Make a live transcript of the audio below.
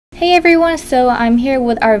Hey everyone, so I'm here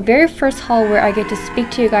with our very first haul where I get to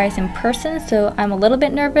speak to you guys in person, so I'm a little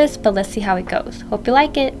bit nervous, but let's see how it goes. Hope you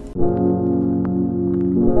like it!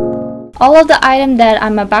 All of the items that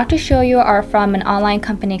I'm about to show you are from an online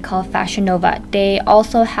company called Fashion Nova. They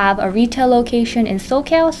also have a retail location in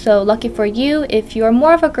SoCal, so lucky for you if you're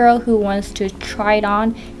more of a girl who wants to try it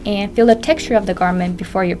on and feel the texture of the garment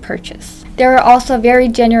before you purchase. They're also very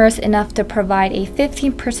generous enough to provide a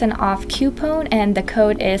 15% off coupon, and the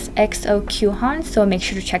code is Q2HAN, so make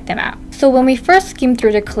sure to check them out. So when we first skimmed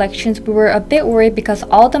through the collections, we were a bit worried because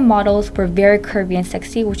all the models were very curvy and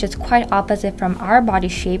sexy, which is quite opposite from our body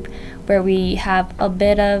shape, where we have a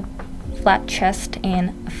bit of flat chest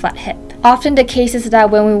and a flat hip. Often the case is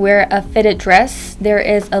that when we wear a fitted dress, there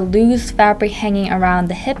is a loose fabric hanging around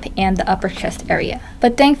the hip and the upper chest area.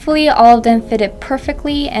 But thankfully, all of them fitted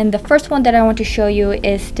perfectly, and the first one that I want to show you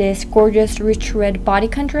is this gorgeous rich red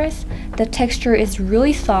bodycon dress. The texture is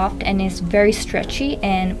really soft and is very stretchy,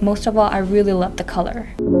 and most of all, I really love the color.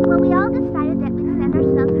 Well, we all decided that we'd send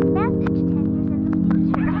ourselves a message 10 years in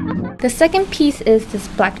the future. The second piece is this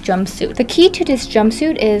black jumpsuit. The key to this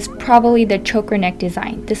jumpsuit is probably the choker neck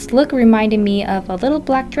design. This look reminded me of a little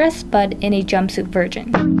black dress, but in a jumpsuit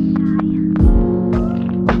version.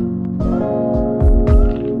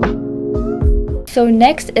 So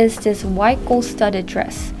next is this white gold studded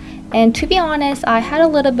dress. And to be honest, I had a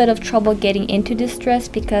little bit of trouble getting into this dress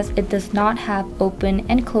because it does not have open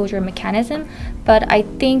and closure mechanism, but I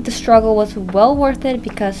think the struggle was well worth it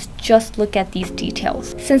because just look at these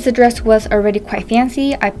details. Since the dress was already quite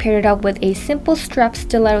fancy, I paired it up with a simple strap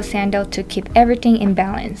stiletto sandal to keep everything in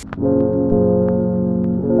balance.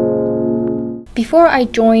 Before I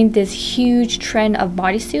joined this huge trend of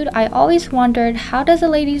bodysuit, I always wondered, how does the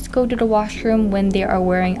ladies go to the washroom when they are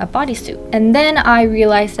wearing a bodysuit? And then I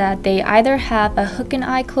realized that they either have a hook and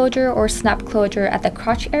eye closure or snap closure at the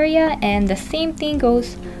crotch area, and the same thing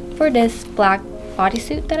goes for this black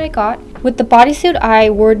bodysuit that I got. With the bodysuit, I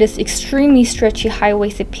wore this extremely stretchy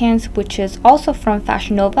high-waisted pants, which is also from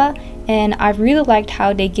Fashion Nova, and I really liked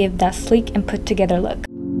how they give that sleek and put together look.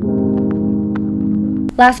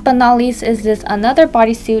 Last but not least is this another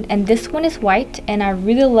bodysuit, and this one is white, and I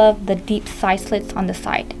really love the deep side slits on the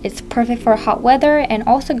side. It's perfect for hot weather and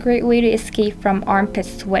also a great way to escape from armpit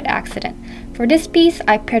sweat accident. For this piece,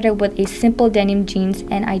 I paired it with a simple denim jeans,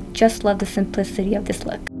 and I just love the simplicity of this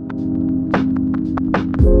look.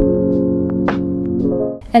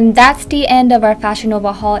 And that's the end of our Fashion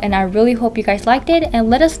Nova haul, and I really hope you guys liked it, and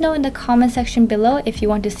let us know in the comment section below if you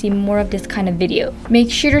want to see more of this kind of video. Make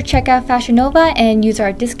sure to check out Fashion Nova and use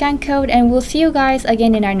our discount code, and we'll see you guys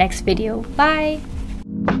again in our next video. Bye!